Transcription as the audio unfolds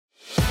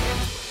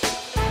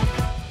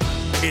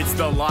It's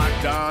the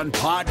Locked On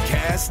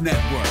Podcast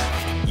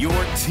Network, your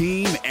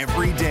team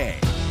every day.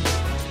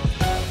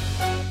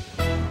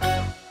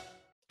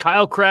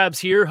 Kyle Krabs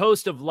here,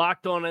 host of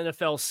Locked On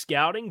NFL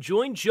Scouting.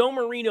 Join Joe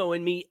Marino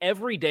and me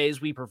every day as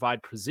we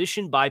provide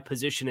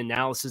position-by-position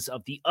analysis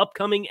of the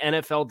upcoming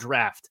NFL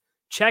Draft.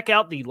 Check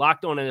out the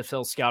Locked On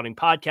NFL Scouting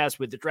podcast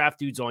with the Draft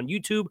Dudes on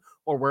YouTube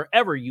or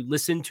wherever you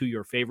listen to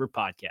your favorite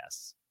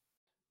podcasts.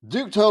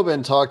 Duke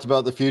Tobin talked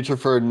about the future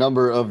for a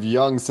number of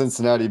young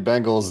Cincinnati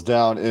Bengals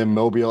down in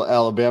Mobile,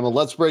 Alabama.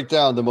 Let's break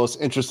down the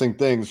most interesting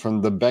things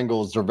from the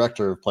Bengals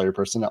Director of Player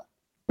Personnel.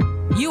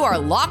 You are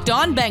Locked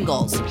On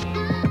Bengals,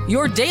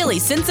 your daily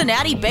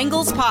Cincinnati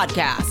Bengals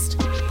podcast,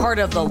 part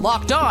of the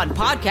Locked On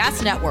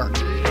Podcast Network,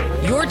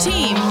 your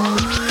team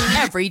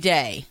every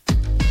day.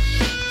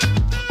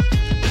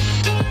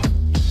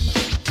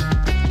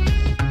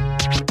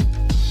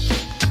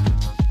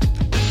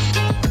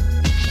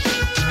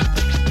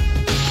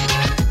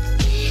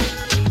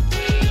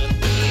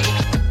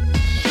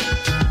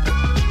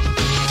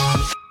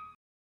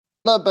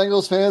 What up,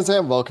 Bengals fans,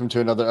 and welcome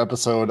to another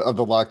episode of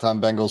the Locked On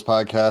Bengals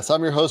podcast.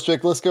 I'm your host,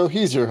 Jake Lisco.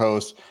 He's your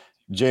host,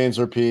 James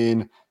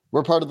Rapine.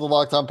 We're part of the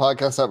Locked On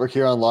Podcast Network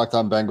here on Locked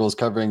On Bengals,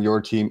 covering your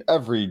team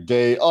every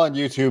day on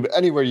YouTube,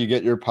 anywhere you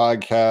get your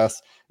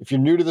podcasts. If you're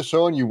new to the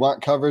show and you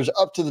want coverage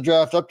up to the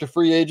draft, up to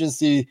free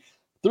agency,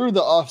 through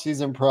the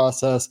offseason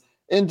process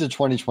into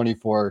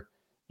 2024,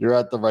 you're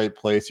at the right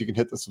place. You can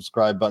hit the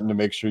subscribe button to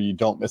make sure you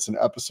don't miss an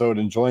episode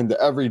and join the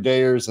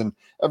everydayers and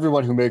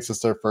everyone who makes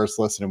us their first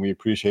listen. And we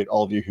appreciate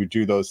all of you who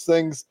do those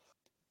things.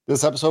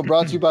 This episode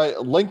brought to you by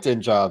LinkedIn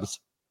Jobs,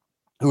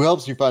 who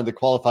helps you find the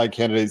qualified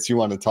candidates you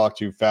want to talk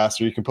to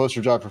faster. You can post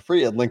your job for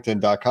free at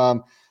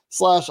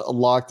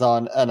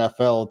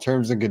linkedin.com/LockedOnNFL.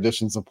 Terms and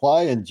conditions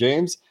apply. And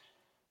James,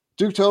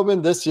 Duke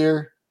Tobin this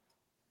year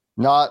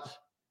not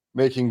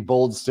making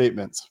bold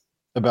statements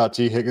about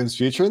Tee Higgins'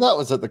 future. And that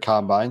was at the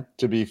Combine,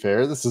 to be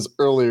fair. This is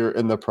earlier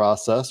in the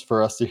process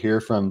for us to hear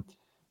from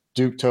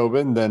Duke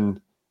Tobin than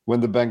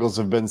when the Bengals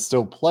have been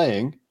still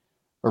playing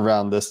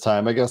around this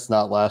time. I guess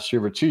not last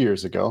year, but 2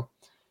 years ago.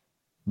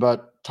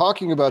 But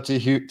talking about Tee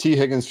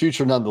Higgins'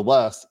 future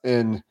nonetheless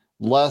in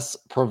less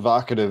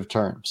provocative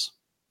terms.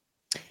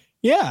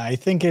 Yeah, I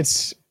think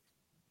it's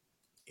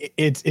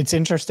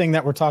interesting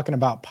that we're talking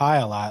about pie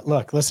a lot.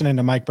 Look, listening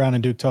to Mike Brown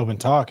and Duke Tobin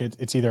talk,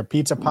 it's either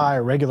pizza pie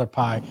or regular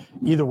pie.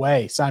 Either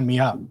way, sign me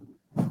up.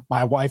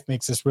 My wife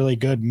makes this really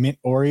good mint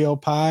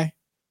Oreo pie,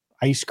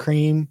 ice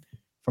cream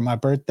for my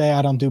birthday.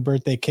 I don't do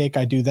birthday cake.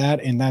 I do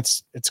that, and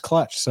it's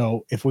clutch.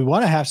 So if we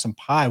want to have some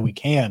pie, we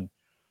can.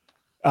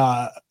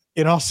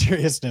 In all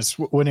seriousness,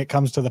 when it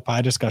comes to the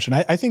pie discussion,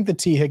 I think the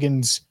Tee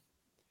Higgins,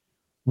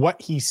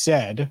 what he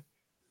said,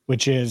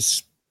 which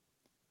is,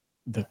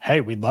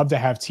 hey, we'd love to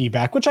have T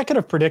back, which I could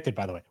have predicted,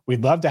 by the way.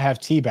 We'd love to have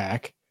T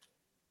back,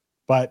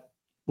 but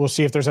we'll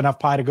see if there's enough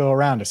pie to go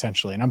around,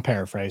 essentially. And I'm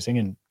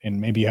paraphrasing, and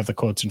maybe you have the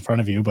quotes in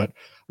front of you, but I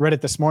read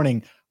it this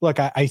morning. Look,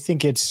 I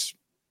think it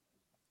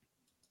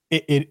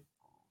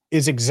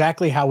is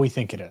exactly how we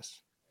think it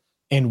is.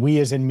 And we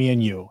as in me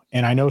and you.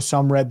 And I know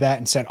some read that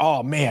and said,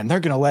 oh, man, they're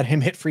going to let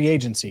him hit free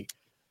agency.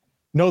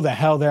 No, the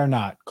hell they're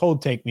not.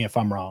 Cold take me if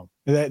I'm wrong.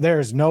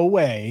 There's no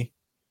way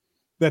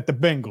that the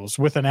Bengals,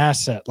 with an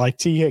asset like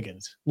Tee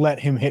Higgins, let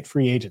him hit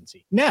free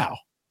agency. Now,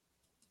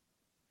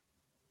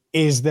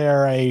 is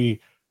there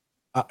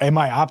am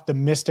I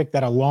optimistic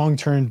that a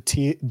long-term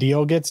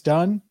deal gets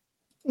done?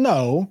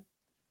 No,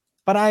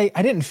 but I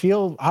didn't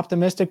feel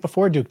optimistic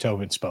before Duke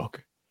Tobin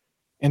spoke.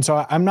 And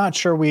so I'm not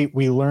sure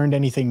we learned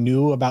anything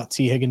new about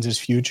Tee Higgins'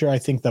 future. I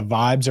think the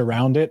vibes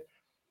around it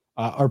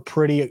are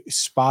pretty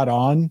spot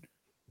on.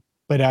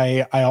 But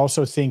I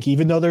also think,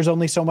 even though there's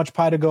only so much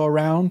pie to go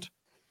around,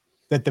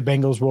 that the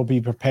Bengals will be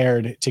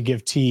prepared to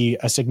give T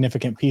a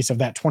significant piece of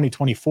that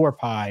 2024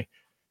 pie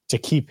to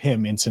keep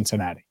him in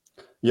Cincinnati.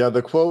 Yeah,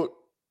 the quote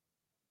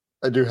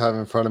I do have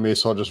in front of me,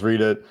 so I'll just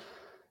read it.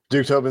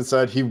 Duke Tobin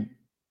said,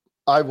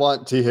 I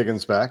want Tee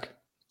Higgins back.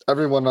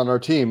 Everyone on our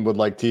team would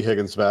like Tee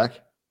Higgins back.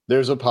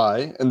 There's a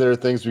pie, and there are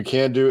things we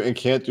can do and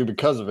can't do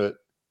because of it.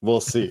 We'll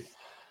see.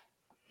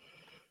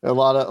 A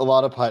lot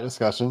of pie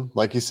discussion,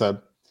 like you said.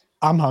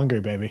 I'm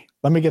hungry, baby.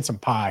 Let me get some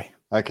pie.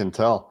 I can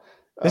tell.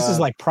 This is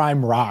like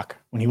prime Rock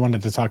when he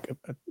wanted to talk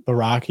the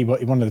Rock. He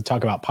wanted to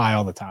talk about pie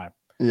all the time.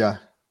 Yeah.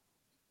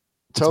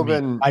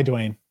 Tobin. Hi,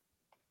 Dwayne.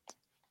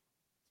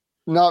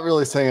 Not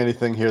really saying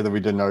anything here that we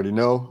didn't already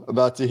know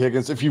about Tee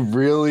Higgins. If you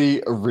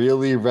really,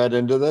 really read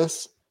into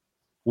this,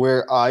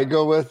 where I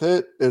go with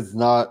it is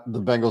not the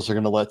Bengals are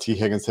going to let Tee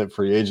Higgins hit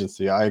free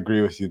agency. I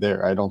agree with you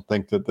there. I don't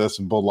think that this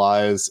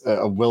belies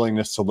a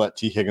willingness to let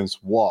Tee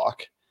Higgins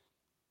walk.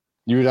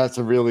 You would have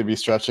to really be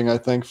stretching, I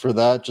think, for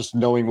that, just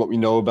knowing what we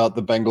know about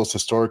the Bengals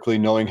historically,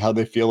 knowing how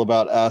they feel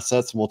about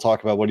assets. And we'll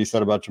talk about what he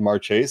said about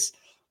Jamar Chase,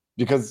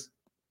 because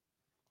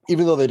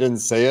even though they didn't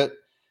say it,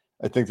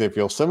 I think they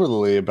feel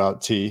similarly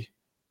about T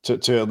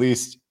to at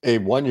least a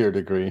 1-year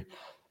degree.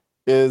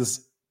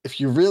 Is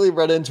if you really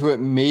read into it,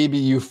 maybe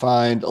you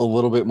find a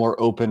little bit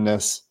more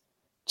openness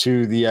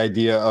to the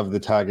idea of the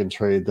tag and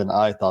trade than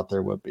I thought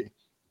there would be.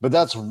 but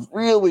that's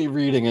really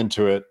reading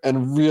into it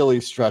and really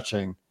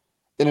stretching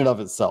in and of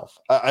itself.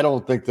 I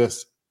don't think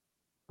this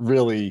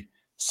really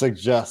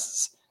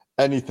suggests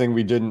anything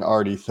we didn't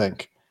already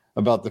think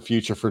about the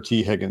future for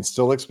Tee Higgins.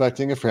 Still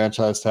expecting a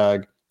franchise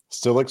tag,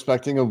 still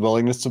expecting a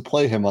willingness to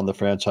play him on the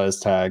franchise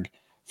tag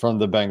from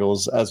the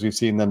Bengals, as we've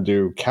seen them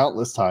do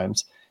countless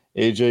times.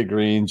 AJ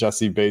Green,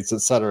 Jesse Bates,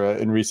 etc.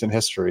 in recent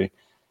history.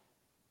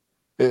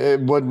 It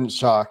wouldn't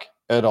shock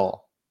at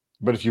all.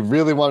 But if you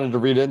really wanted to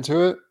read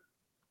into it,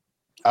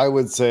 I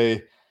would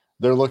say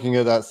they're looking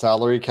at that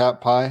salary cap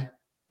pie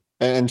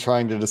and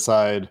trying to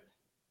decide,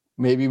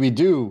 maybe we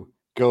do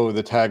go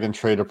the tag and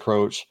trade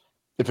approach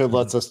if it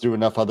lets us do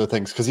enough other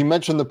things. Because he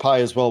mentioned the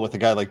pie as well with a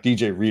guy like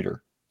DJ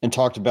Reader and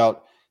talked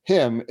about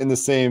him in the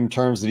same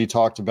terms that he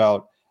talked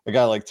about a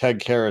guy like Ted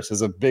Karras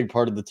as a big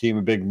part of the team,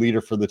 a big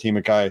leader for the team,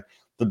 a guy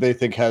that they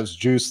think has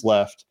juice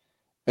left,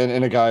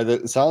 and a guy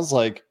that sounds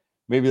like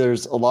maybe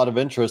there's a lot of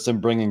interest in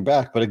bringing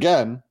back. But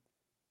again,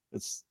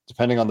 it's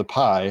depending on the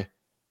pie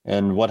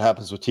and what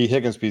happens with Tee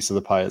Higgins' piece of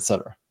the pie,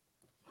 etc.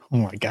 Oh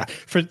my God.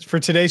 For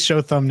today's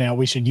show thumbnail,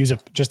 we should use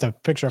just a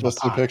picture of a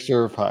pie.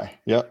 Picture of pie.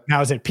 Yep.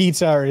 Now, is it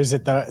pizza or is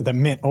it the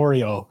mint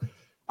Oreo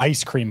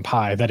ice cream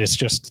pie that is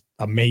just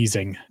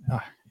amazing?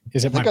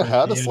 Is it? I think I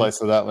had a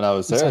slice of that when I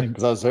was there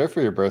because I was there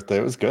for your birthday.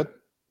 It was good.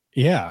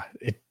 Yeah.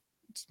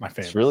 It's my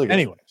favorite. It's really good.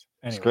 Anyways.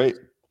 It's great.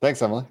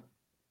 Thanks, Emily.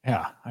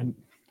 Yeah. I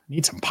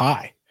need some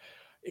pie.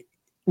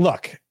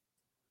 Look,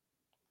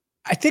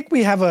 I think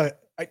we have a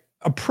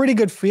pretty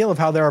good feel of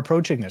how they're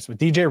approaching this. With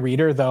DJ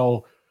Reader,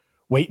 they'll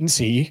wait and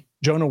see.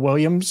 Jonah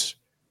Williams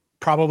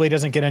probably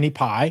doesn't get any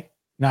pie,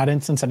 not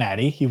in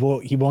Cincinnati. He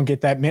won't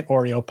get that mint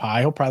Oreo pie.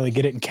 He'll probably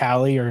get it in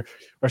Cali or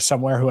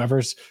somewhere,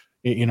 whoever's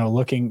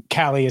looking.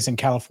 Cali is in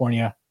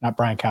California, not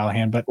Brian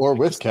Callahan, but or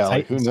with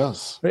Cali, who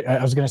knows?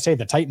 I was going to say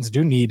the Titans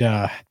do need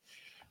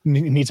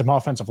some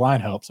offensive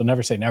line help, so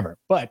never say never.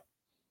 But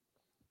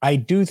I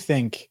do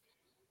think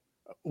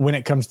when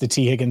it comes to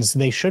Tee Higgins,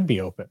 they should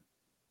be open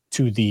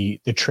to the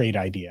trade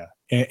idea,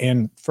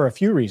 and for a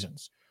few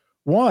reasons.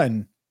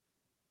 One,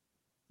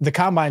 the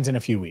combine's in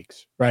a few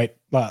weeks, right?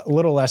 A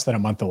little less than a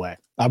month away.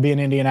 I'll be in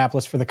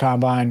Indianapolis for the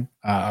combine.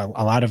 A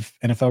lot of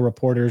NFL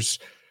reporters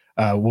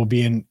will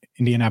be in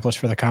Indianapolis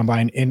for the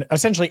combine. And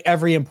essentially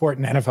every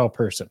important NFL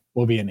person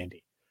will be in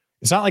Indy.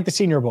 It's not like the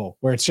Senior Bowl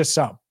where it's just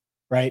some,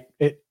 right?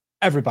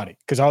 Everybody,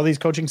 because all these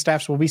coaching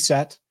staffs will be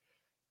set.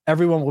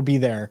 Everyone will be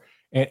there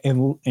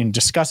and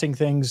discussing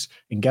things.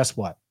 And guess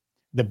what?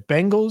 The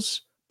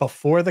Bengals,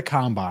 before the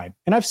combine,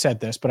 and I've said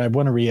this, but I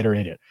want to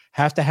reiterate it,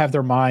 have to have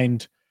their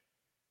mind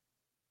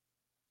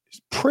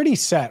pretty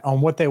set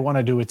on what they want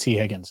to do with Tee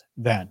Higgins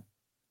then,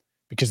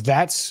 because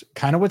that's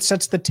kind of what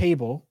sets the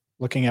table.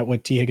 Looking at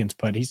what Tee Higgins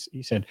put,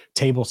 he said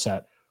table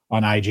set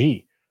on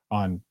IG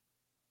on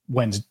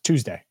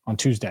Tuesday,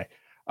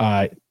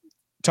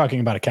 talking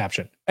about a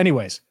caption.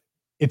 Anyways,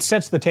 it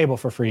sets the table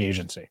for free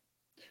agency.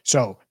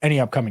 So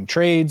any upcoming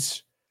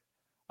trades,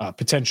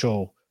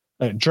 potential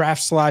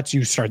draft slots,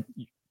 you start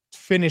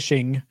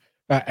finishing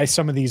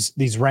some of these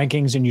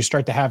rankings, and you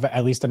start to have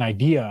at least an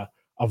idea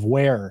of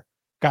where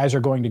guys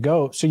are going to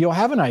go. So you'll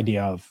have an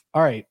idea of,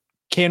 all right,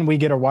 can we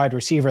get a wide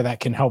receiver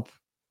that can help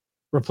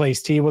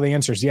replace T? Well, the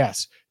answer is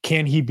yes.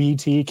 Can he be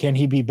T? Can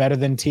he be better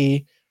than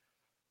T?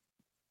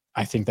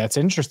 I think that's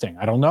interesting.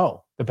 I don't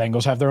know. The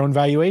Bengals have their own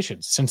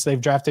valuations. Since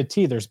they've drafted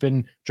T, there's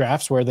been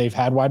drafts where they've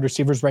had wide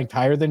receivers ranked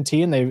higher than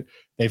T, and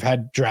they've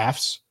had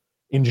drafts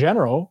in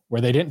general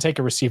where they didn't take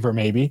a receiver,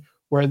 maybe,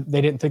 where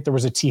they didn't think there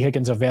was a Tee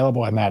Higgins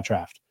available in that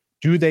draft.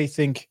 Do they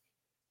think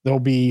there'll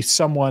be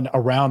someone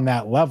around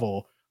that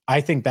level? I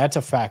think that's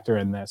a factor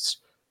in this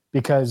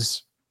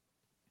because,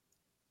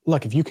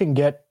 look, if you can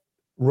get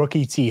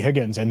rookie Tee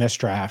Higgins in this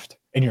draft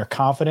and you're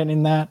confident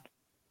in that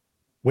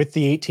with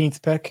the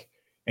 18th pick,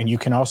 and you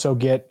can also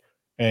get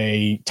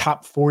a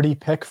top 40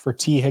 pick for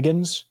Tee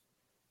Higgins,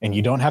 and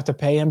you don't have to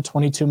pay him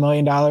 $22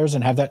 million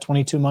and have that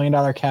 $22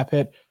 million cap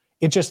hit,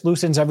 it just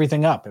loosens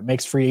everything up. It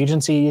makes free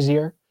agency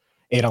easier.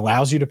 It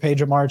allows you to pay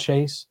Jamar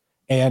Chase,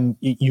 and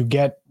you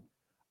get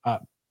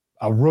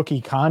a rookie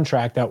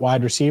contract at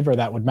wide receiver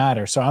that would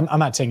matter. So I'm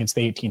not saying it's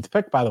the 18th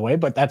pick, by the way,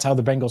 but that's how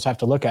the Bengals have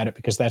to look at it,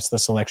 because that's the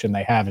selection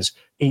they have is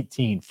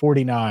 18,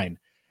 49,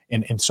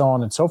 and so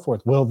on and so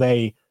forth. Will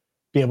they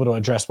be able to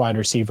address wide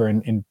receiver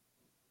and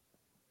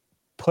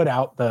put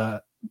out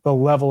the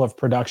level of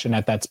production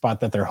at that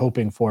spot that they're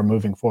hoping for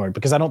moving forward?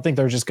 Because I don't think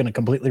they're just going to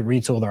completely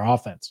retool their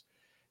offense.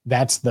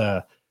 That's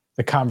the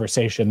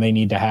conversation they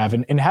need to have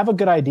and have a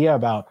good idea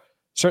about,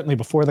 certainly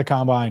before the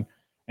combine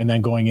and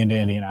then going into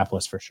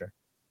Indianapolis for sure.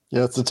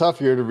 Yeah, it's a tough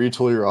year to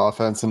retool your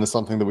offense into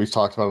something that we've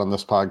talked about on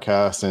this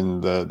podcast,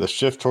 and the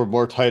shift toward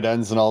more tight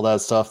ends and all that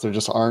stuff. There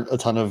just aren't a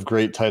ton of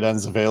great tight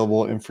ends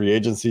available in free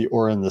agency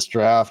or in this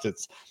draft.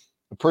 It's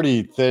a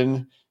pretty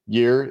thin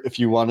year if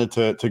you wanted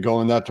to go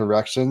in that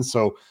direction.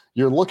 So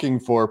you're looking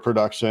for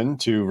production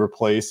to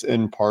replace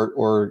in part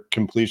or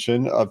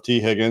completion of Tee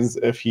Higgins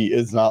if he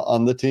is not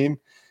on the team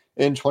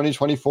in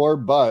 2024,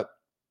 but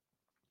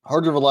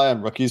hard to rely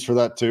on rookies for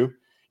that too.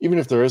 Even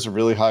if there is a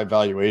really high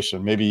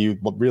valuation, maybe you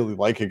really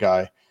like a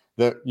guy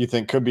that you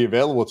think could be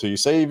available to you,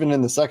 say even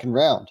in the second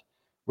round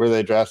where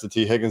they drafted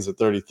Tee Higgins at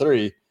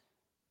 33.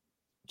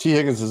 Tee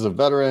Higgins is a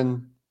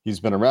veteran. He's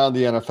been around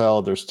the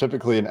NFL. There's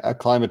typically an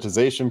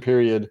acclimatization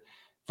period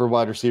for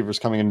wide receivers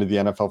coming into the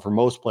NFL, for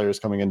most players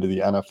coming into the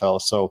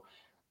NFL. So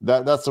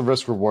that's the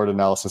risk reward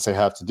analysis they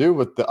have to do,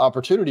 with the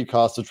opportunity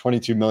cost of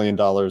 $22 million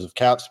of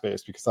cap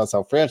space, because that's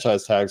how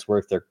franchise tags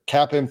work. They're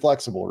cap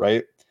inflexible,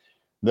 right?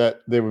 That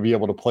they would be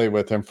able to play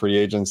with in free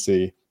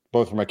agency,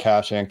 both from a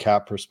cash and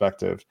cap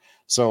perspective.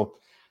 So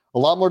a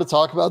lot more to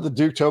talk about that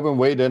Duke Tobin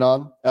weighed in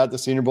on at the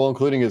Senior Bowl,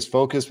 including his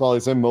focus while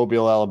he's in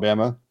Mobile,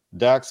 Alabama.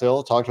 Dax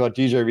Hill talked about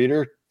DJ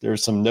Reader.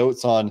 There's some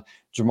notes on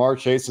Jamar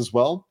Chase as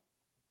well.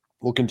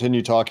 We'll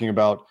continue talking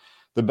about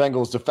the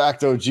Bengals de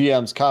facto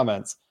GM's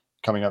comments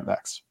coming up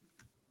next.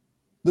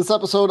 This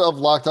episode of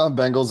Locked On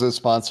Bengals is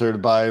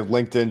sponsored by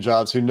LinkedIn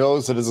Jobs, who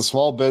knows that as a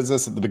small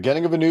business at the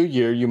beginning of a new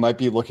year, you might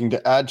be looking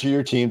to add to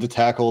your team to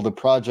tackle the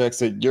projects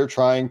that you're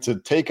trying to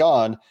take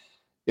on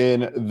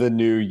in the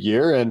new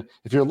year. And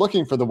if you're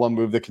looking for the one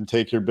move that can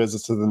take your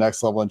business to the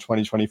next level in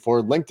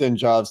 2024, LinkedIn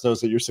Jobs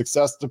knows that your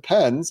success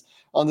depends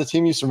on the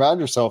team you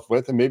surround yourself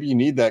with. And maybe you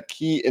need that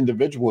key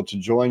individual to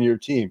join your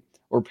team,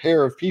 or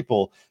pair of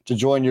people to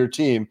join your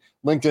team.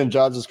 LinkedIn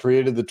Jobs has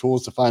created the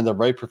tools to find the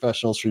right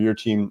professionals for your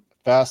team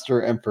faster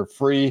and for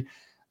free.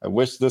 I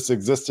wish this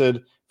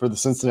existed for the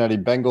Cincinnati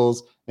Bengals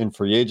in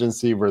free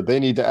agency, where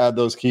they need to add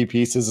those key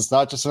pieces. It's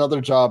not just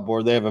another job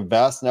board. They have a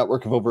vast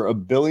network of over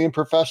 1 billion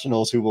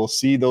professionals who will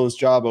see those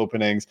job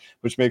openings,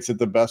 which makes it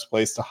the best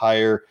place to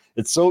hire.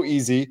 It's so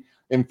easy,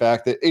 in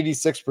fact, that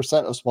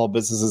 86% of small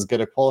businesses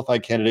get a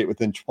qualified candidate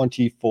within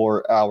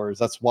 24 hours.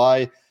 That's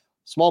why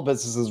small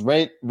businesses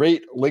rate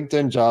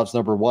LinkedIn Jobs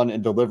number one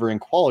in delivering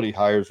quality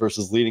hires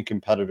versus leading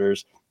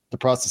competitors. The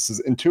process is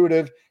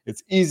intuitive,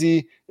 it's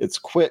easy, it's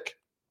quick.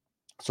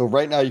 So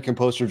right now you can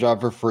post your job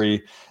for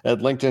free at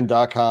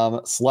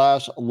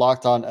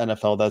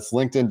linkedin.com/lockedonnfl. That's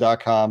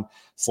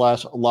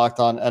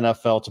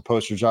linkedin.com/lockedonnfl to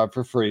post your job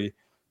for free.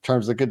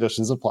 Terms and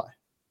conditions apply.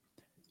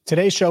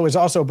 Today's show is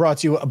also brought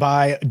to you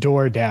by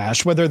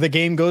DoorDash. Whether the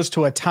game goes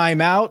to a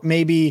timeout,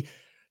 maybe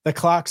the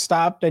clock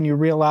stopped and you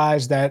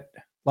realize that,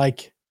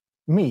 like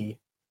me,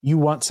 you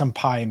want some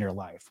pie in your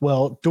life.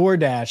 Well,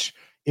 DoorDash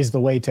is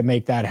the way to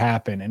make that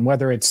happen. And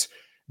whether it's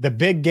the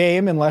big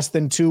game in less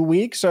than 2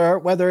 weeks, or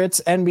whether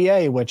it's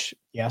NBA, which,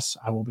 yes,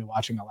 I will be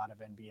watching a lot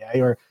of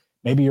NBA, or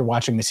maybe you're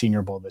watching the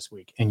Senior Bowl this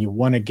week and you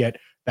want to get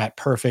that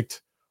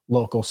perfect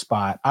local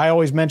spot. I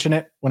always mention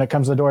it when it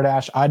comes to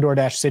DoorDash. I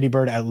DoorDash City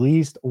Bird at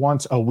least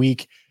once a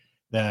week.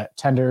 The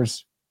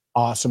tenders,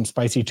 awesome.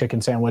 Spicy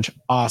chicken sandwich,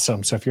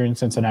 awesome. So if you're in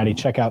Cincinnati,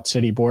 check out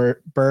City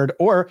Bird,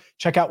 or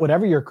check out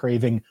whatever you're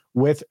craving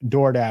with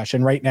DoorDash.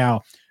 And right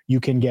now you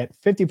can get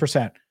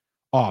 50%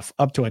 off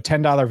up to a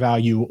 $10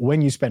 value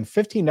when you spend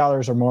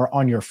 $15 or more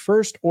on your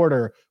first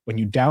order when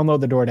you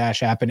download the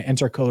DoorDash app and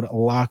enter code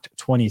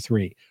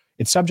LOCKED23.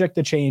 It's subject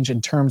to change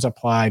and terms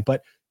apply,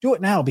 but do it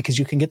now because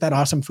you can get that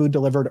awesome food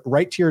delivered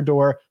right to your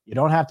door. You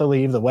don't have to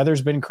leave. The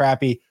weather's been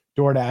crappy.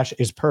 DoorDash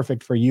is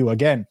perfect for you.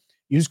 Again,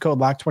 use code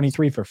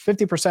LOCKED23 for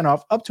 50%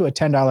 off up to a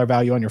 $10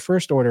 value on your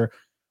first order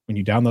when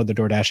you download the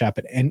DoorDash app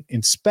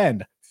and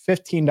spend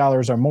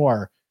 $15 or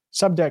more.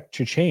 Subject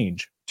to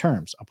change.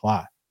 Terms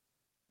apply.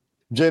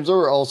 James, there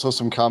were also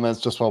some comments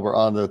just while we're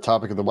on the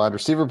topic of the wide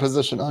receiver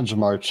position on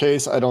Jamar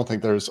Chase. I don't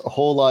think there's a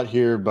whole lot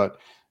here, but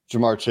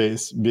Jamar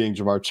Chase being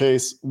Jamar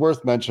Chase,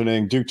 worth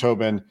mentioning. Duke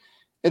Tobin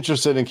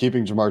interested in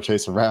keeping Jamar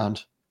Chase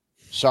around.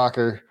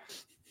 Shocker.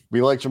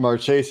 We like Jamar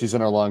Chase. He's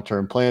in our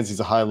long-term plans. He's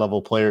a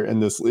high-level player in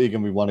this league,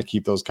 and we want to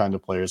keep those kind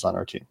of players on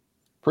our team.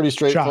 Pretty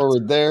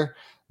straightforward there.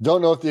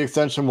 Don't know if the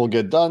extension will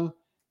get done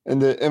in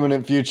the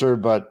imminent future,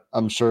 but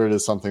I'm sure it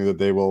is something that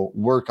they will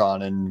work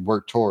on and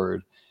work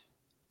toward.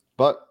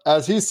 But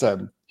as he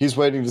said, he's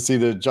waiting to see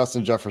the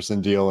Justin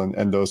Jefferson deal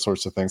and those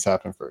sorts of things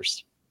happen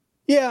first.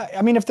 Yeah,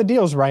 I mean, if the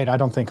deal's right, I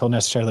don't think he'll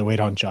necessarily wait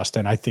on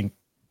Justin. I think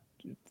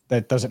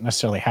that doesn't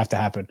necessarily have to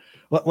happen.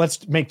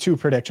 Let's make two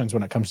predictions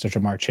when it comes to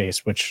Jamar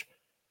Chase, which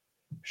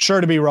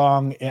sure to be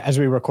wrong. As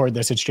we record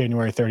this, it's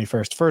January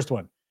 31st. First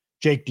one,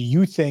 Jake, do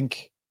you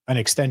think an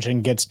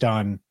extension gets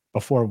done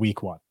before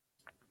week one?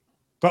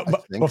 But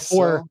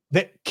before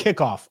the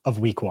kickoff of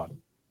week one?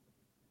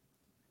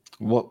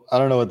 Well, I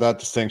don't know what that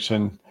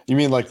distinction. You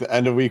mean like the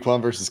end of week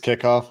one versus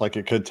kickoff? Like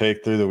it could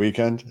take through the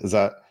weekend? Is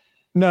that?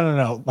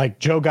 No. Like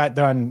Joe got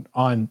done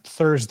on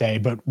Thursday,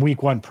 but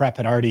week one prep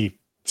had already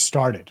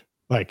started.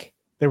 Like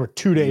they were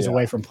 2 days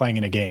away from playing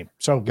in a game.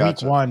 So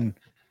Week one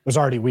was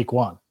already week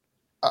one.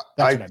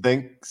 I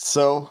think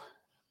so.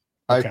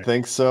 Okay. I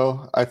think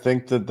so. I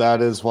think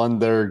that is one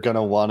they're going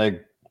to want to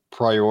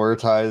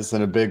prioritize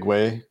in a big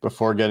way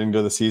before getting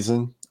to the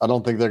season. I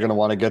don't think they're going to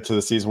want to get to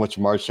the season with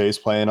Jamar Chase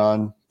playing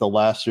on the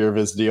last year of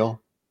his deal.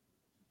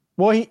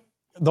 Well,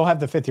 they'll have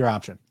the 5th-year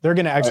option. They're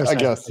going to exercise. I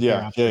guess,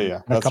 yeah.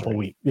 In a couple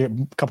weeks, a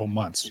couple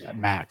months at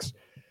max.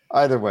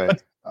 Either way,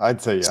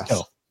 I'd say yes.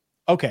 Still.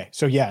 Okay,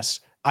 so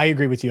yes, I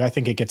agree with you. I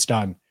think it gets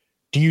done.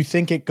 Do you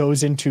think it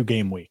goes into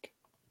game week?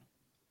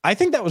 I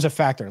think that was a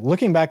factor.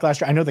 Looking back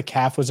last year, I know the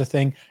calf was a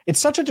thing. It's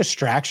such a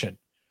distraction.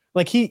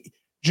 Like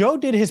Joe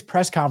did his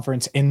press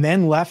conference and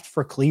then left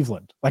for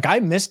Cleveland. Like, I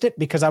missed it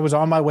because I was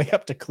on my way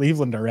up to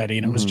Cleveland already,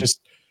 and it was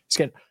just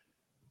scared.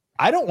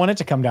 I don't want it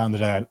to come down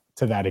to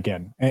that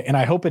again, and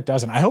I hope it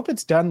doesn't. I hope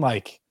it's done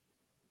like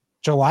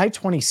July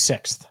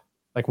 26th,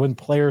 like when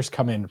players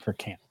come in for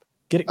camp.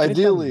 Get it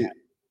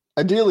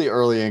ideally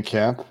early in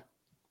camp.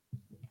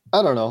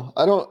 I don't know.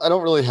 I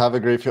don't really have a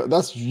great feel.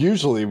 That's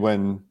usually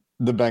when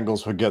the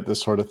Bengals would get this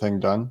sort of thing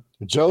done.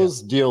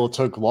 Joe's deal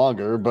took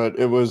longer, but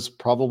it was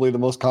probably the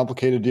most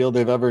complicated deal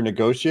they've ever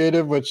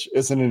negotiated, which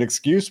isn't an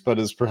excuse, but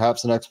is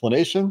perhaps an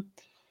explanation.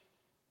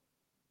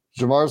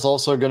 Jamar's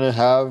also going to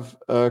have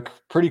a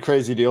pretty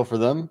crazy deal for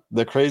them.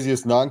 The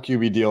craziest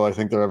non-QB deal I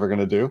think they're ever going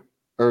to do,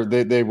 or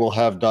they will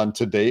have done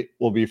to date,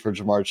 will be for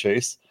Jamar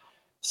Chase.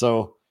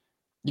 So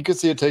you could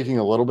see it taking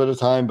a little bit of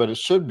time, but it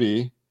should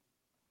be,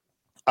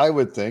 I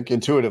would think,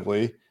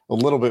 intuitively, a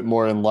little bit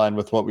more in line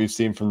with what we've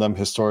seen from them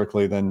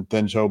historically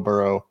than Joe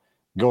Burrow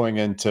going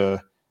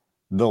into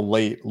the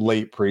late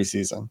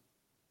preseason.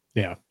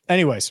 Yeah.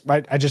 Anyways,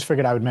 I just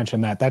figured I would mention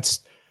that.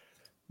 That's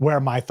where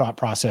my thought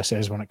process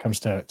is when it comes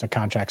to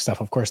contract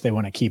stuff. Of course, they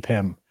want to keep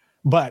him.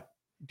 But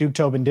Duke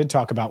Tobin did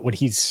talk about what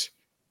he's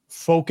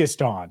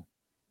focused on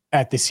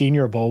at the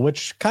Senior Bowl,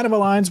 which kind of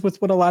aligns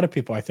with what a lot of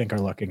people, I think, are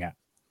looking at.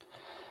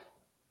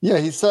 Yeah,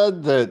 he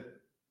said that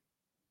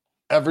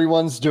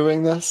everyone's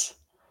doing this,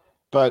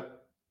 and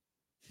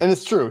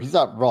it's true, he's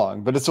not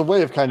wrong, but it's a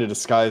way of kind of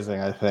disguising,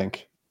 I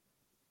think,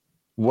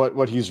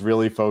 what he's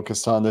really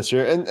focused on this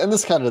year. And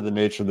this is kind of the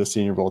nature of the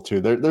Senior Bowl too.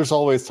 There's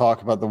always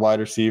talk about the wide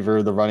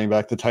receiver, the running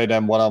back, the tight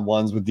end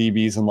one-on-ones with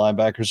DBs and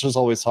linebackers. There's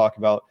always talk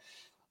about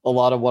a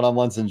lot of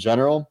one-on-ones in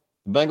general.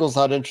 The Bengals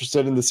not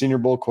interested in the Senior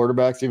Bowl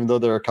quarterbacks, even though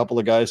there are a couple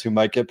of guys who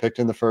might get picked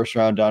in the first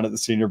round down at the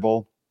Senior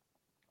Bowl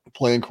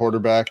playing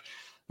quarterback.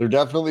 They're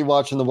definitely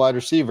watching the wide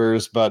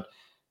receivers, but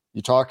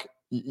you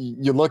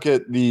look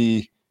at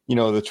the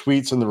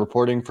tweets and the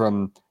reporting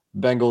from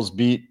Bengals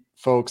beat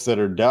folks that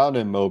are down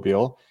in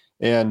Mobile,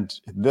 and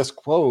this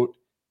quote,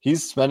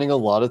 he's spending a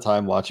lot of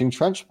time watching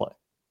trench play.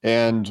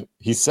 And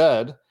he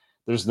said,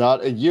 there's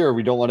not a year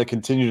we don't want to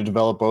continue to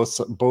develop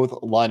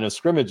both line of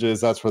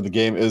scrimmages. That's where the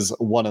game is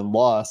won and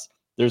lost.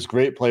 There's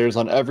great players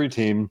on every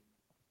team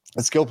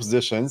at skill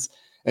positions,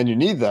 and you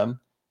need them.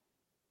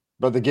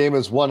 But the game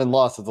is won and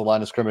lost at the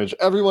line of scrimmage.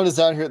 Everyone is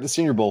down here at the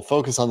Senior Bowl.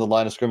 Focus on the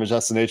line of scrimmage.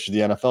 That's the nature of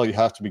the NFL. You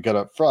have to be good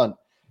up front.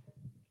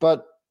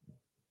 But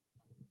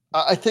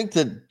I think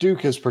that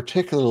Duke is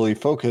particularly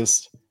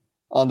focused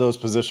on those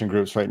position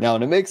groups right now.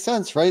 And it makes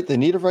sense, right? They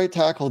need a right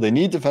tackle. They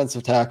need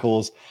defensive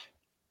tackles.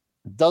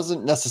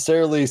 Doesn't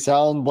necessarily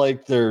sound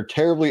like they're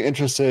terribly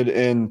interested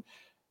in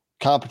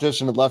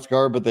competition at left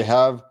guard, but they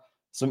have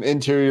some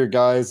interior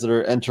guys that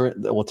are entering.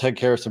 Well, Ted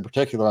Karras in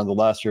particular on the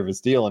last year of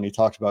his deal, and he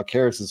talked about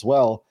Karras as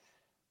well.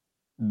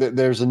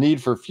 There's a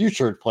need for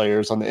future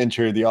players on the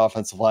interior of the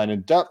offensive line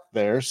and depth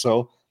there.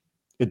 So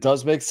it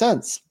does make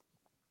sense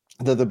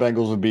that the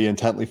Bengals would be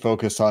intently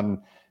focused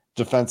on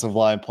defensive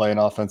line play and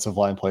offensive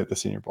line play at the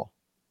Senior Bowl.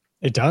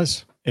 It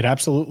does. It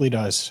absolutely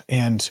does.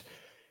 And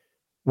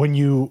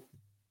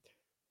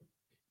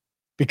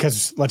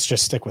because let's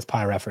just stick with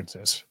pie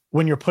references.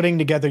 When you're putting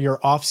together your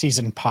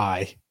off-season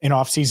pie, an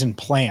off-season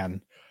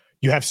plan,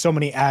 you have so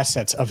many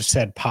assets of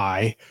said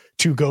pie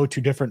to go to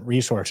different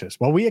resources.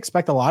 Well, we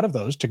expect a lot of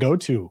those to go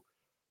to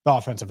the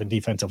offensive and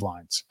defensive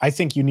lines. I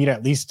think you need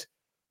at least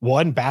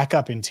one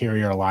backup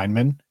interior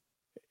lineman.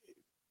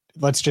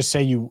 Let's just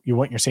say you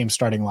want your same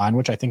starting line,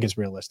 which I think is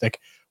realistic.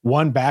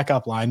 One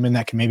backup lineman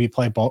that can maybe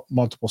play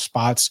multiple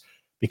spots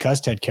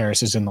because Ted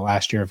Karras is in the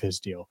last year of his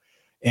deal.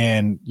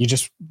 And you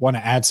just want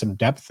to add some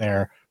depth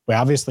there. We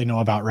obviously know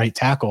about right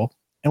tackle,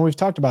 and we've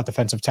talked about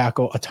defensive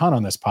tackle a ton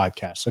on this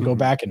podcast. So go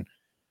back, and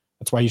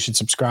that's why you should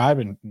subscribe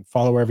and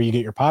follow wherever you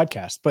get your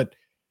podcast. But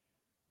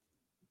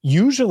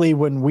usually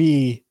when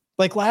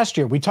like last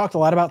year, we talked a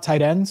lot about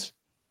tight ends.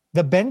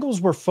 The Bengals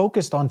were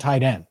focused on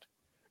tight end.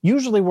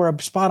 Usually we're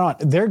spot on.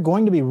 They're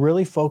going to be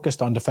really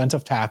focused on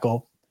defensive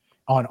tackle,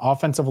 on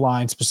offensive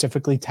line,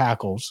 specifically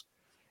tackles.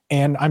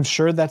 And I'm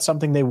sure that's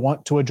something they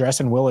want to address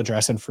and will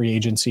address in free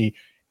agency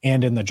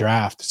and in the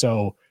draft.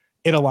 So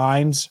it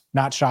aligns.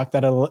 Not shocked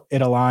that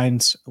it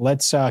aligns.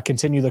 Let's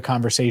continue the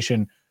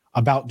conversation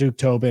about Duke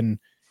Tobin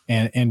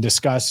and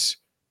discuss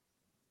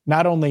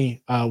not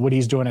only what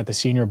he's doing at the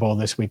Senior Bowl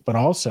this week, but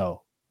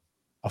also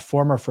a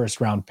former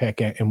first-round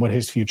pick and what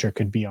his future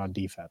could be on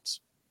defense.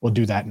 We'll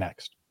do that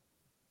next.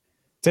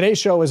 Today's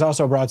show is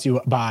also brought to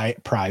you by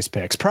Prize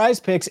Picks. Prize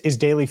Picks is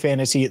daily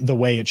fantasy the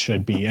way it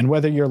should be. And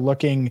whether you're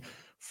looking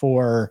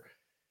for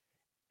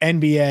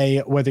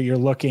NBA, whether you're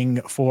looking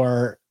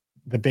for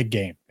the big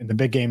game, and the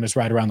big game is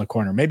right around the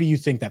corner. Maybe you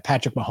think that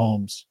Patrick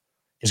Mahomes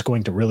is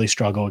going to really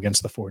struggle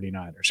against the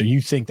 49ers. Or you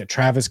think that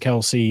Travis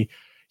Kelce,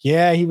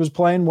 he was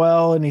playing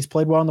well and he's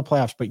played well in the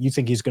playoffs, but you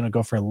think he's going to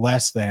go for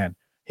less than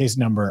his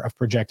number of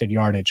projected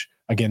yardage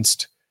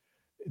against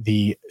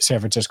the San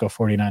Francisco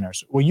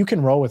 49ers. Well, you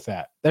can roll with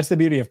that. That's the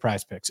beauty of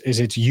Prize Picks,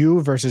 is it's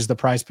you versus the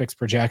Prize Picks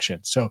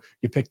projection. So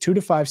you pick 2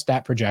 to 5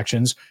 stat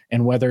projections,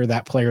 and whether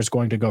that player is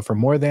going to go for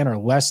more than or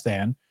less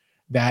than,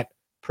 that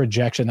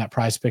projection that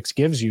PrizePicks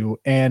gives you.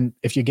 And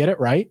if you get it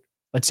right,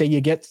 let's say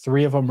you get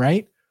 3 of them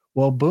right,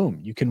 well, boom,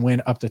 you can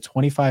win up to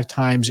 25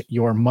 times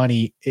your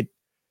money. It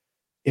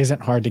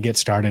isn't hard to get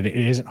started. It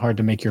isn't hard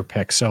to make your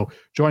picks. So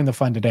join the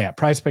fun today at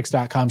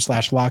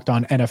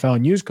prizepicks.com/LockedOnNFL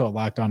and use code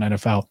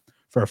LockedOnNFL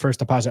for a first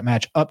deposit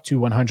match up to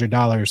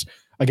 $100.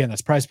 Again,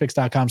 that's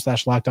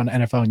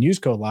prizepicks.com/LockedOnNFL and use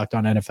code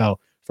LockedOnNFL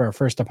for a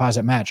first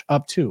deposit match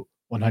up to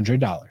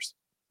 $100.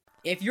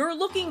 If you're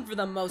looking for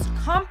the most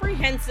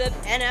comprehensive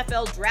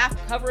NFL draft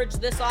coverage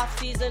this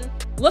offseason,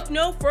 look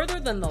no further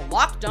than the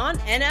Locked On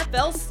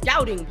NFL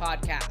Scouting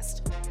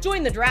Podcast.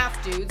 Join the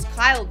draft dudes,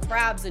 Kyle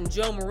Krabs and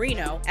Joe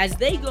Marino, as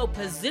they go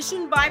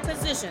position by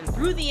position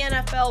through the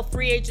NFL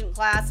free agent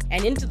class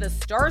and into the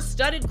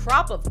star-studded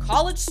crop of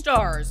college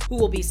stars who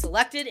will be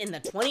selected in the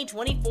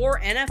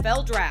 2024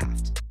 NFL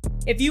Draft.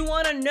 If you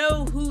want to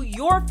know who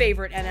your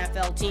favorite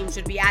NFL team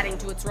should be adding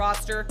to its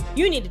roster,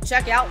 you need to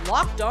check out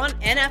Locked On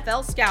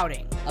NFL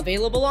Scouting,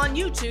 available on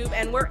YouTube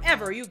and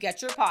wherever you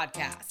get your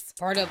podcasts.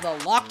 Part of the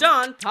Locked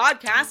On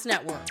Podcast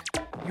Network,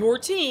 your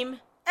team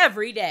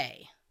every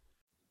day.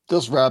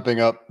 Just wrapping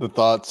up the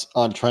thoughts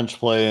on trench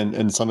play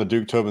and some of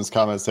Duke Tobin's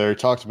comments there. He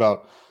talked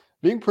about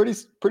being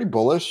pretty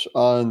bullish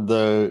on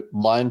the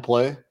line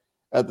play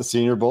at the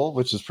Senior Bowl,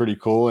 which is pretty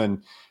cool.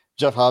 And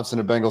Jeff Hobson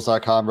at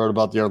Bengals.com wrote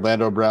about the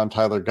Orlando Brown,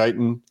 Tyler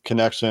Guyton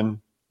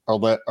connection.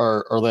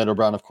 Orlando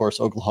Brown, of course,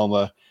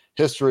 Oklahoma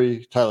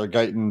history. Tyler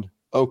Guyton,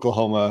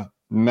 Oklahoma,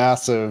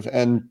 massive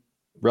and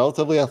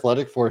relatively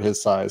athletic for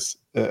his size.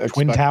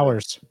 Twin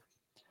Towers.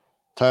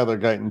 Tyler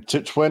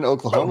Guyton, twin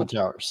Oklahoma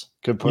Towers.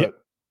 Could put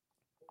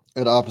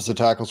at opposite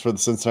tackles for the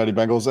Cincinnati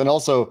Bengals. And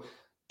also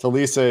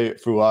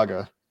Talise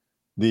Fuaga,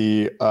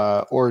 the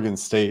Oregon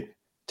State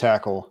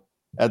tackle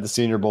at the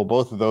Senior Bowl.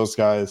 Both of those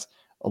guys.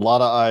 A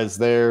lot of eyes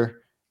there.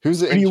 Who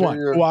do you want,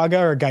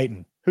 Fuaga or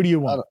Guyton? Who do you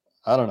want?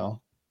 I don't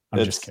know.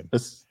 I'm just kidding.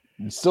 It's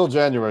still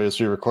January as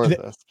we record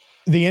this.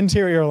 The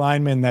interior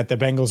lineman that the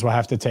Bengals will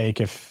have to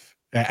take if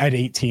at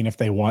 18 if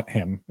they want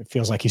him, it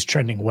feels like he's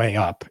trending way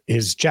up,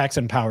 is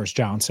Jackson Powers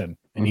Johnson.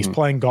 And he's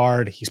playing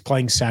guard. He's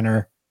playing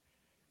center.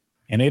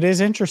 And it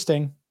is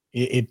interesting.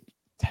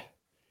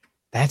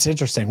 That's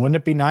interesting. Wouldn't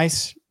it be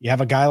nice? You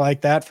have a guy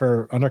like that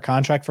under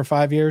contract for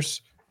 5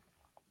 years.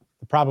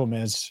 The problem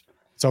is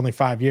it's only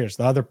 5 years.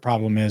 The other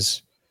problem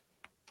is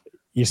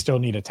you still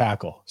need a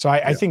tackle. So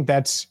I think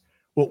that's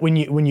what when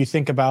you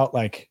think about,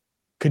 like,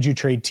 could you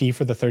trade T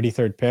for the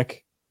 33rd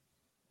pick?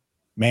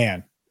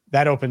 Man,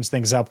 that opens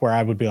things up where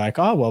I would be like,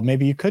 oh, well,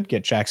 maybe you could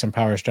get Jackson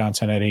Powers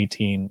Johnson at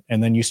 18,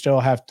 and then you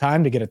still have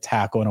time to get a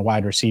tackle and a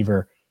wide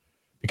receiver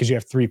because you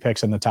have 3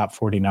 picks in the top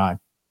 49.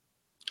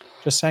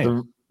 Just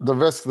saying. The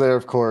risk there,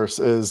 of course,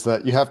 is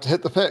that you have to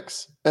hit the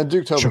picks. And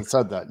Duke Tobin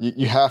said that.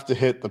 You have to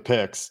hit the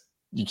picks.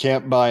 You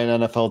can't buy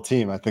an NFL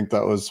team. I think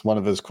that was one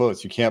of his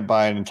quotes. You can't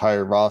buy an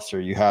entire roster.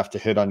 You have to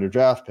hit on your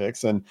draft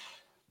picks. And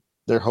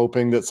they're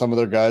hoping that some of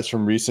their guys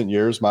from recent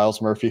years,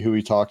 Miles Murphy, who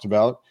we talked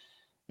about,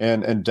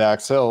 and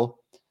Dax Hill,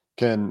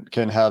 can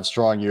have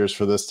strong years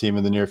for this team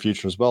in the near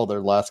future as well.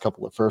 Their last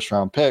couple of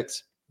first-round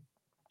picks.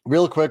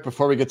 Real quick,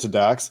 before we get to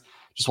Dax,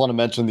 just want to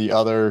mention the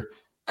other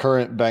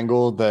current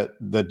Bengal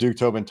that Duke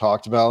Tobin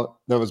talked about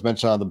that was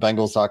mentioned on the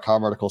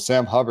Bengals.com article.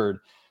 Sam Hubbard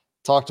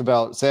talked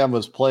about Sam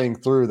was playing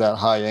through that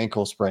high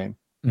ankle sprain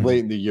late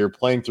in the year,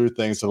 playing through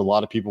things that a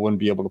lot of people wouldn't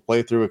be able to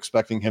play through,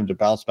 expecting him to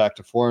bounce back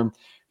to form.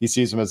 He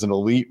sees him as an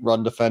elite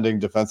run defending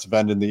defensive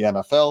end in the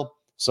NFL.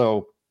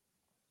 So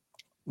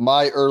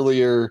my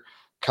earlier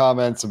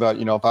comments about,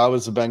 if I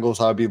was the Bengals,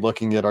 I'd be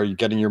looking at, are you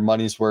getting your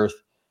money's worth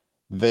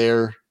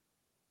there?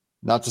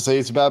 Not to say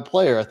he's a bad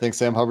player. I think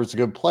Sam Hubbard's a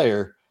good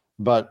player,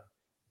 but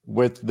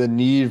with the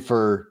need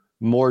for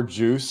more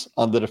juice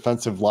on the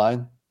defensive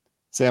line,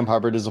 Sam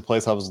Hubbard is a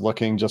place I was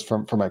looking just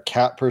from a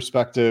cap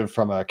perspective,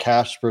 from a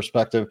cash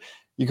perspective.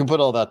 You can put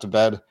all that to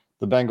bed.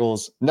 The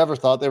Bengals never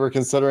thought they were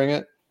considering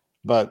it,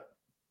 but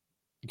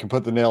you can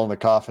put the nail in the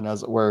coffin,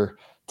 as it were,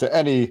 to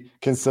any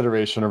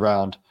consideration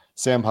around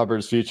Sam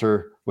Hubbard's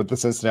future with the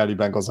Cincinnati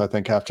Bengals, I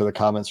think, after the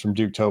comments from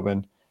Duke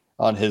Tobin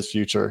on his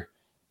future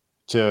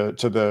to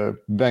the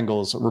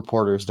Bengals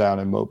reporters down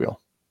in Mobile.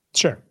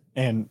 Sure.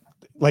 And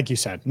like you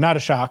said, not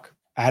a shock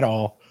at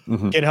all.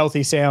 Get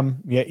healthy,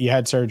 Sam. You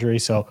had surgery,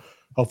 so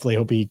hopefully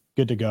he'll be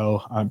good to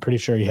go. I'm pretty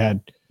sure he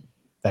had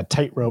that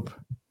tightrope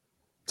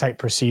type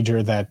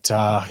procedure that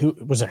who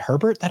was it,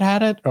 Herbert that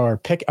had it, or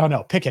Pickett? Oh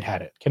no, Pickett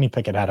had it. Kenny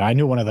Pickett had it. I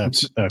knew one of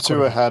the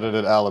Tua had it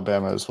at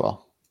Alabama as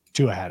well.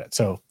 Tua had it.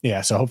 So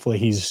yeah, so hopefully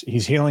he's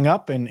healing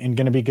up and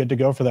going to be good to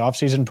go for the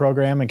offseason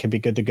program and can be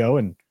good to go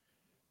and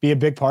be a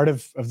big part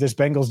of this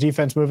Bengals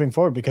defense moving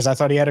forward, because I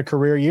thought he had a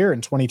career year in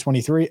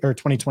 2023 or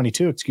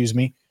 2022, excuse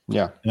me.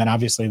 Yeah. And then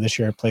obviously this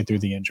year played through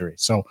the injury.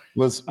 So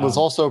was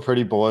also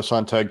pretty bullish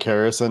on Ted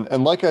Karras.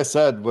 And like I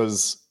said,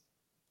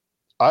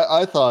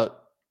 I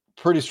thought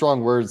pretty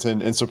strong words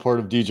in support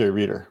of DJ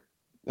Reader.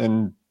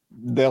 And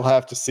they'll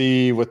have to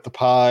see with the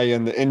pie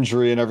and the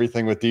injury and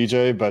everything with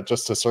DJ, but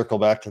just to circle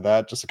back to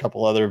that, just a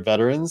couple other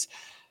veterans,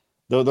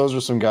 those are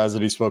some guys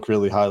that he spoke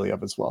really highly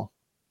of as well.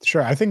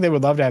 Sure. I think they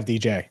would love to have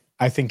DJ.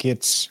 I think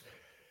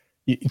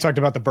You talked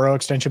about the Burrow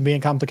extension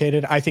being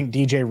complicated. I think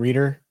DJ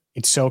Reader,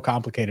 it's so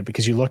complicated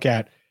because you look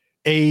at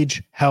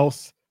age,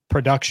 health,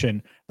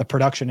 production. The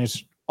production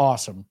is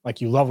awesome.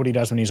 Like, you love what he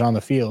does when he's on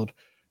the field.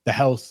 The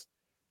health,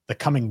 the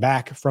coming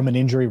back from an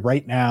injury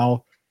right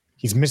now.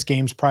 He's missed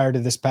games prior to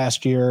this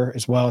past year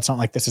as well. It's not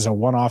like this is a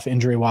one-off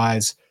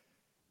injury-wise.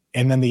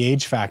 And then the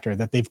age factor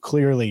that they've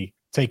clearly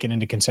taken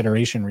into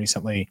consideration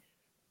recently.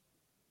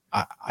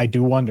 I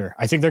do wonder.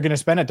 I think they're going to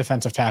spend at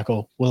defensive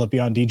tackle. Will it be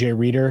on DJ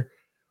Reader?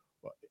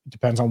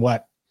 Depends on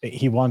what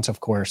he wants, of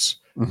course.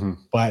 Mm-hmm.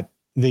 But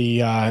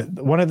the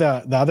one of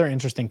the other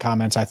interesting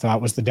comments I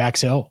thought was the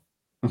Dax Hill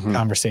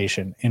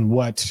conversation, and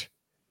what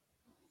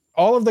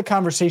all of the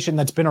conversation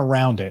that's been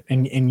around it.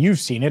 And you've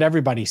seen it.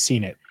 Everybody's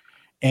seen it.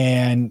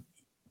 And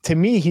to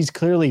me, he's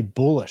clearly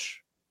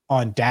bullish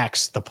on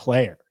Dax, the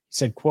player. He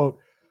said, quote,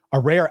 "A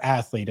rare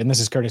athlete," and this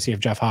is courtesy of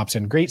Jeff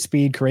Hobson, "great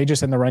speed,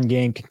 courageous in the run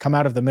game, can come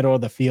out of the middle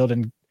of the field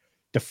and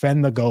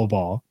defend the go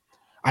ball."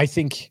 I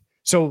think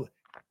so.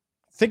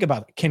 Think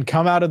about it. Can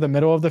come out of the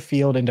middle of the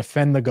field and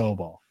defend the go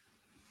ball.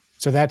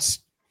 So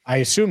I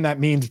assume that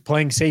means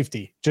playing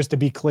safety, just to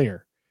be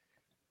clear.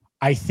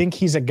 I think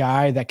he's a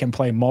guy that can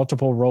play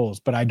multiple roles,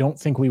 but I don't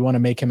think we want to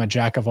make him a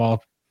jack of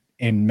all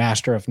and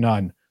master of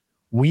none.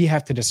 We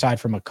have to decide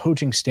from a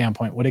coaching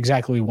standpoint what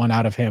exactly we want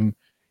out of him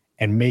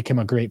and make him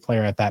a great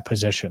player at that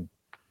position.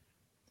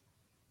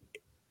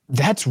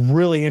 That's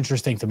really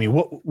interesting to me.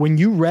 When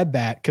you read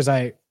that, because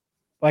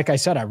like I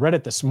said, I read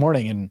it this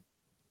morning, and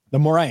the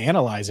more I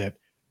analyze it,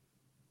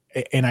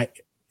 and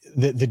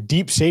the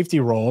deep safety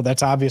role,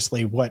 that's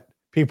obviously what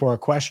people are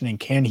questioning.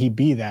 Can he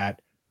be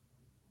that?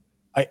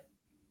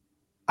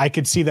 I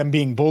could see them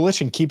being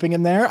bullish and keeping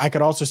him there. I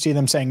could also see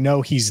them saying,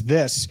 no, he's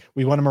this.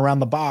 We want him around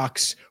the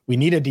box. We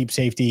need a deep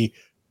safety.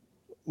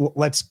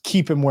 Let's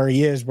keep him where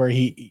he is, where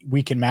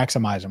we can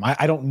maximize him.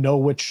 I don't know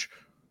which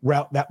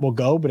route that will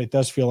go, but it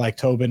does feel like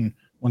Tobin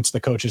wants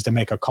the coaches to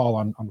make a call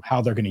on how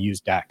they're going to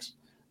use Dax.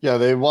 Yeah,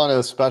 they want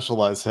to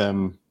specialize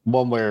him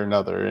one way or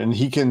another, and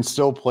he can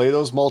still play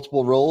those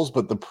multiple roles,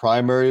 but the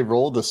primary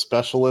role, the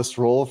specialist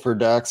role for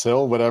Dax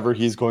Hill, whatever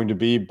he's going to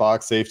be,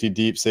 box safety,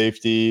 deep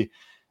safety,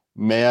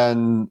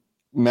 man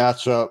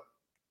matchup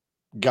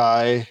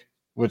guy,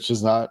 which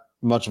is not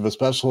much of a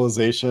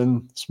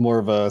specialization, it's more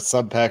of a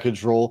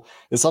sub-package role,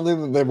 is something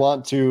that they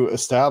want to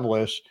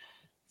establish.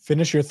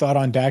 Finish your thought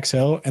on Dax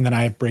Hill, and then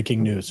I have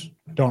breaking news.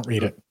 Don't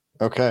read it.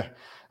 Okay.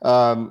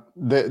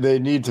 They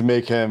need to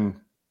make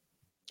him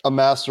a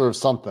master of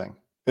something,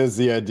 is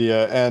the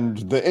idea. And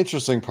the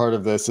interesting part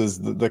of this is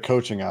the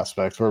coaching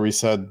aspect, where we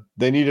said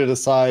they need to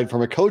decide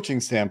from a coaching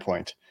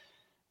standpoint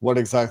what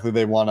exactly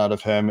they want out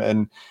of him.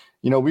 And,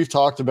 we've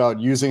talked about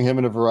using him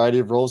in a variety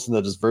of roles, and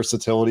that his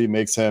versatility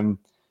makes him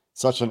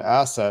such an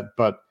asset,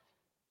 but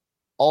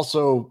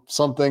also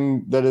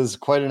something that is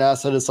quite an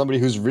asset is somebody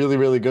who's really,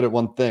 really good at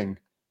one thing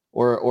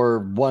or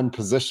one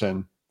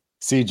position.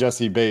 See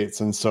Jesse Bates.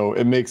 And so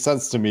it makes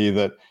sense to me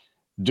that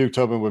Duke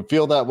Tobin would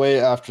feel that way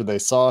after they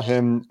saw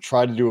him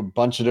try to do a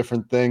bunch of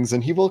different things,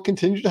 and he will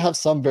continue to have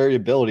some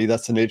variability.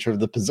 That's the nature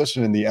of the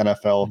position in the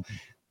NFL. Mm-hmm.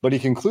 But he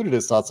concluded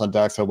his thoughts on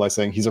Dax Hill by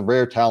saying he's a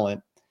rare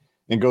talent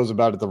and goes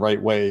about it the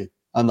right way.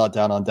 I'm not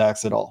down on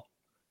Dax at all.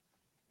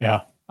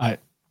 Yeah, I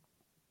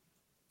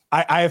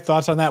have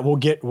thoughts on that. We'll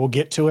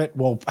get to it.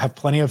 We'll have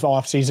plenty of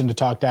offseason to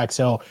talk Dax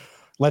Hill.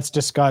 Let's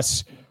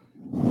discuss.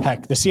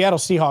 Heck, the Seattle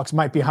Seahawks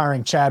might be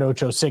hiring Chad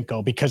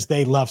Ochocinco because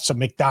they love some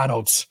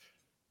McDonald's.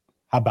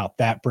 How about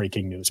that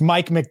breaking news?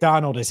 Mike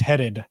McDonald is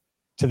headed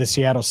to the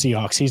Seattle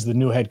Seahawks. He's the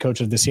new head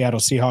coach of the Seattle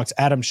Seahawks.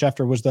 Adam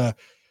Schefter was the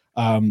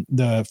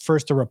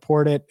first to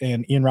report it,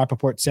 and Ian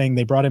Rappaport saying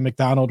they brought in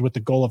McDonald with the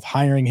goal of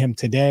hiring him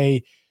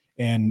today.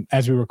 And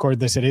as we record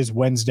this, it is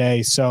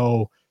Wednesday.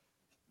 So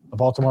the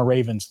Baltimore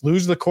Ravens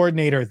lose the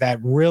coordinator that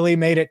really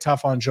made it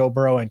tough on Joe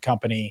Burrow and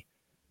company.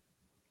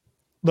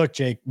 Look,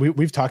 Jake,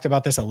 we've talked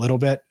about this a little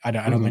bit. I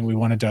don't think we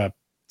wanted to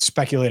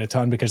speculate a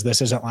ton because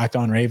this isn't Locked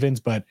On Ravens,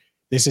 but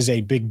this is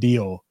a big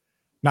deal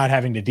not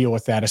having to deal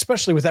with that,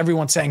 especially with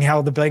everyone saying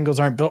how the Bengals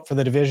aren't built for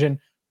the division.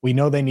 We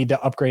know they need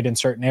to upgrade in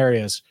certain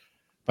areas,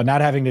 but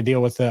not having to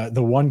deal with the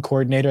one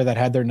coordinator that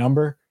had their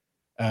number,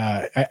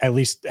 at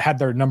least had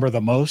their number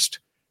the most,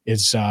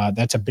 is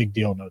that's a big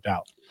deal, no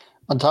doubt.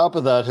 On top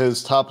of that,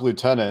 his top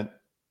lieutenant,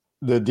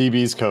 the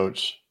DB's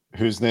coach,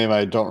 whose name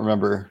I don't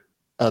remember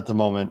at the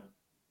moment,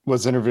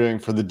 was interviewing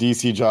for the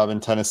DC job in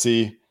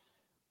Tennessee.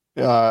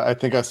 I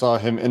think I saw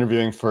him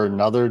interviewing for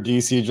another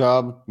DC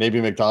job.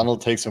 Maybe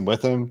McDonald takes him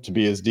with him to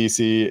be his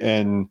DC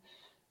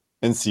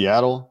in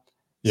Seattle.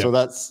 Yep. So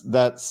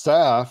that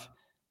staff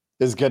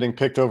is getting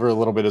picked over a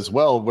little bit as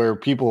well, where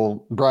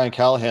Brian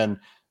Callahan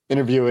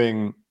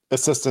interviewing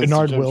assistants.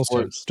 Denard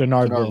Wilson.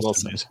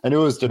 I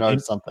knew it was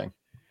Denard something.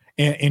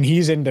 And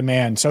he's in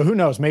demand. So who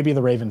knows? Maybe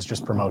the Ravens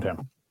just promote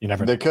him. You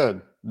never know. They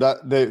could.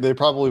 They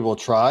probably will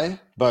try,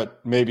 but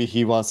maybe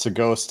he wants to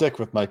go stick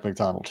with Mike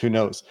McDonald. Who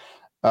knows?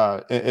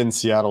 In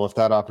Seattle, if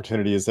that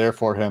opportunity is there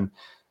for him.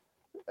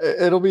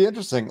 It'll be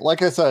interesting.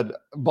 Like I said,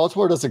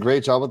 Baltimore does a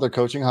great job with their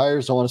coaching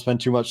hires. Don't want to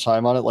spend too much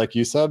time on it, like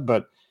you said,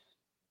 but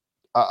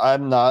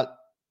I'm not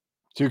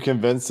too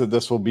convinced that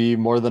this will be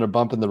more than a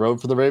bump in the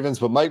road for the Ravens,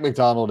 but Mike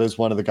Macdonald is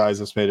one of the guys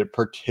that's made it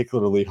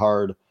particularly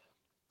hard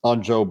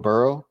on Joe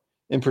Burrow.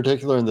 In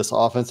particular, in this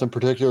offense in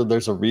particular,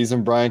 there's a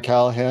reason Brian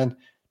Callahan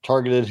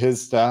targeted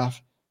his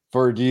staff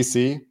for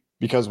DC,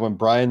 because when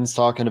Brian's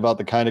talking about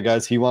the kind of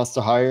guys he wants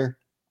to hire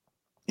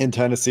in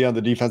Tennessee on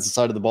the defensive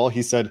side of the ball,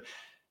 he said,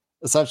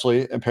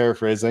 essentially, and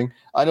paraphrasing,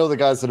 I know the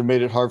guys that have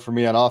made it hard for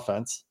me on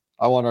offense.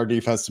 I want our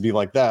defense to be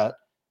like that.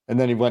 And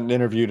then he went and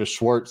interviewed a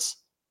Schwartz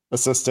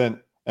assistant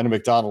and a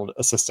McDonald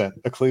assistant,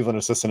 a Cleveland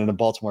assistant and a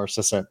Baltimore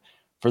assistant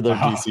for their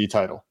DC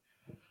title.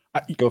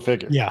 Go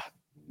figure. Yeah.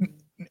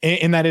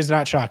 And that is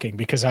not shocking,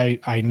 because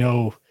I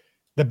know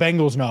the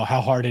Bengals know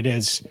how hard it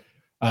is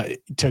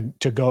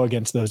to go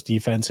against those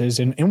defenses.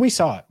 And we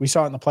saw it. We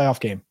saw it in the playoff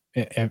game,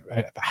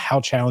 how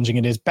challenging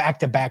it is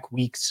back-to-back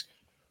weeks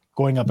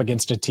going up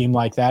against a team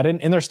like that.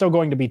 And they're still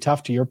going to be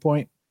tough, to your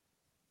point.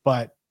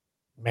 But,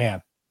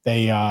 man,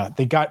 they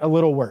got a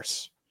little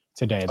worse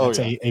today. That's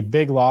a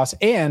big loss.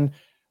 And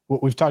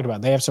what we've talked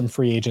about, they have some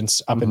free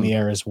agents up in the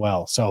air as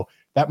well. So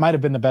that might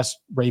have been the best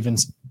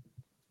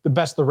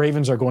the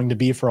Ravens are going to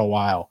be for a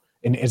while,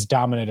 and as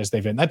dominant as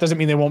they've been. That doesn't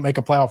mean they won't make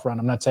a playoff run.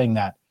 I'm not saying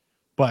that,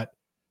 but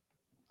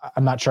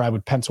I'm not sure I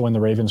would pencil in the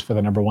Ravens for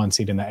the number 1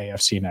 seed in the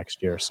AFC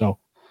next year. So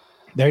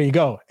there you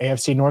go.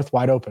 AFC North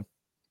wide open.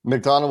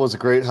 McDonald was a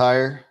great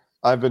hire.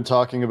 I've been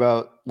talking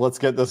about, let's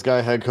get this guy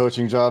a head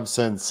coaching job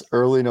since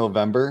early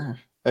November.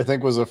 I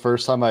think was the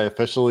first time I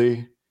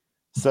officially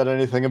said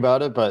anything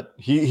about it, but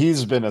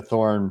he's been a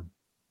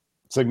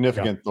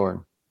significant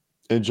thorn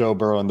in Joe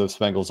Burrow and the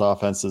Bengals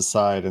offense's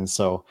side. And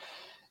so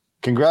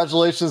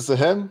congratulations to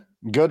him.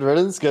 Good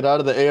riddance. Get out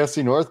of the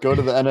AFC North, go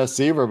to the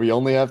NFC, where we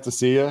only have to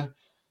see you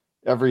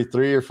every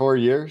 3 or 4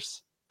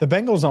 years. The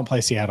Bengals don't play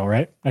Seattle,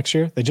 right? Next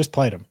year? They just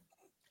played them.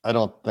 I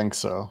don't think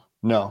so.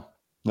 No,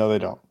 they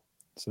don't.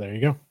 So there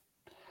you go.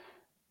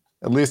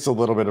 At least a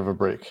little bit of a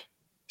break.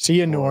 See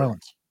you in New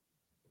Orleans.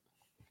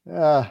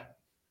 Yeah.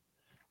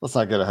 Let's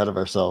not get ahead of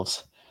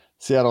ourselves.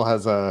 Seattle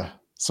has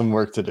some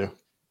work to do.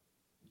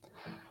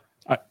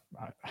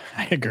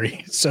 I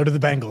agree. So do the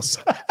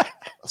Bengals.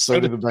 So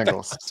do the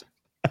Bengals.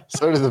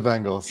 So do the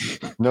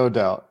Bengals. No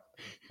doubt.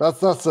 That's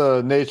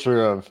the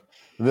nature of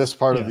this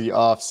part of the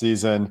off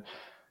season.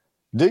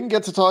 Didn't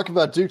get to talk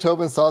about Duke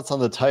Tobin's thoughts on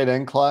the tight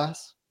end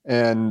class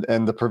and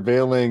the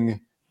prevailing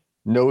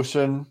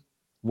notion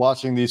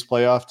watching these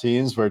playoff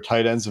teams where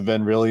tight ends have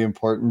been really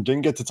important.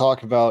 Didn't get to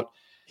talk about.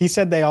 He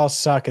said they all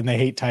suck and they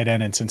hate tight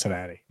end in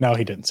Cincinnati. No,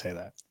 he didn't say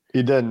that.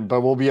 He didn't,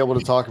 but we'll be able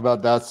to talk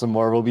about that some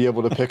more. We'll be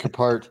able to pick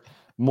apart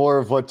more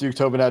of what Duke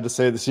Tobin had to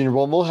say at the Senior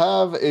Bowl. And we'll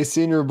have a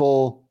Senior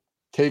Bowl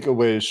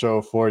takeaway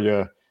show for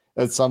you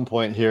at some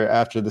point here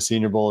after the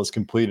Senior Bowl is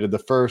completed. The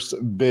first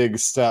big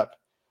step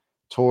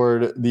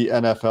toward the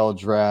NFL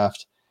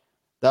draft.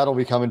 That'll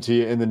be coming to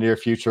you in the near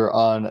future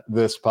on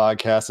this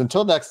podcast.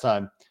 Until next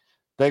time,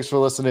 thanks for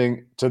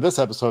listening to this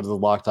episode of the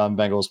Locked On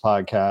Bengals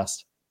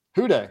podcast.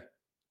 Hooday,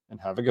 and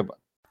have a good one.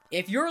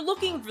 If you're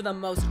looking for the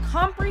most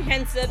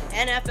comprehensive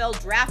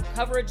NFL draft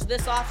coverage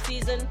this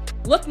offseason,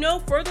 look no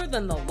further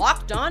than the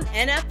Locked On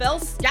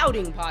NFL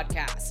Scouting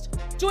Podcast.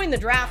 Join the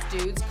draft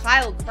dudes,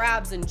 Kyle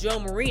Krabs and Joe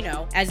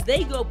Marino, as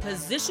they go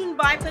position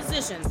by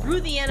position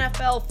through the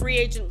NFL free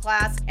agent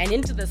class and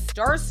into the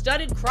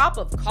star-studded crop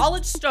of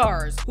college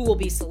stars who will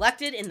be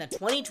selected in the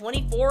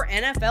 2024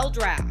 NFL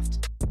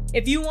Draft.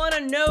 If you want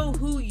to know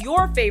who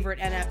your favorite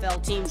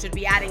NFL team should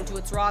be adding to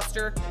its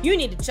roster, you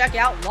need to check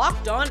out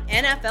Locked On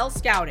NFL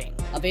Scouting,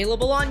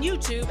 available on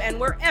YouTube and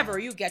wherever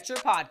you get your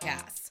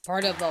podcasts.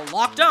 Part of the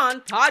Locked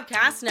On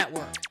Podcast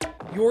Network,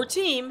 your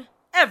team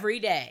every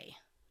day.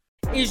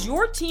 Is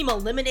your team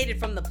eliminated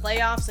from the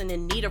playoffs and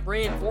in need of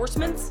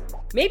reinforcements?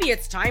 Maybe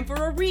it's time for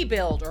a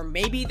rebuild, or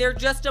maybe they're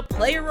just a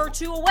player or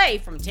two away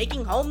from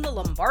taking home the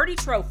Lombardi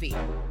Trophy.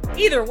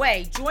 Either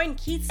way, join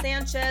Keith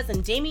Sanchez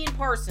and Damian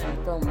Parson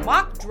for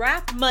Mock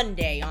Draft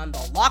Monday on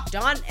the Locked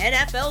On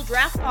NFL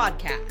Draft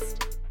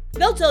Podcast.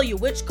 They'll tell you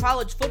which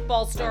college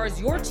football stars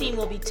your team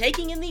will be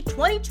taking in the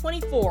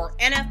 2024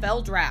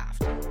 NFL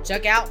Draft.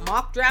 Check out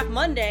Mock Draft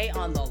Monday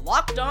on the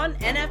Locked On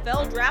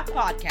NFL Draft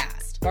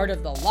Podcast, part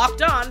of the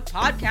Locked On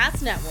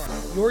Podcast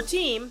Network, your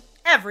team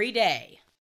every day.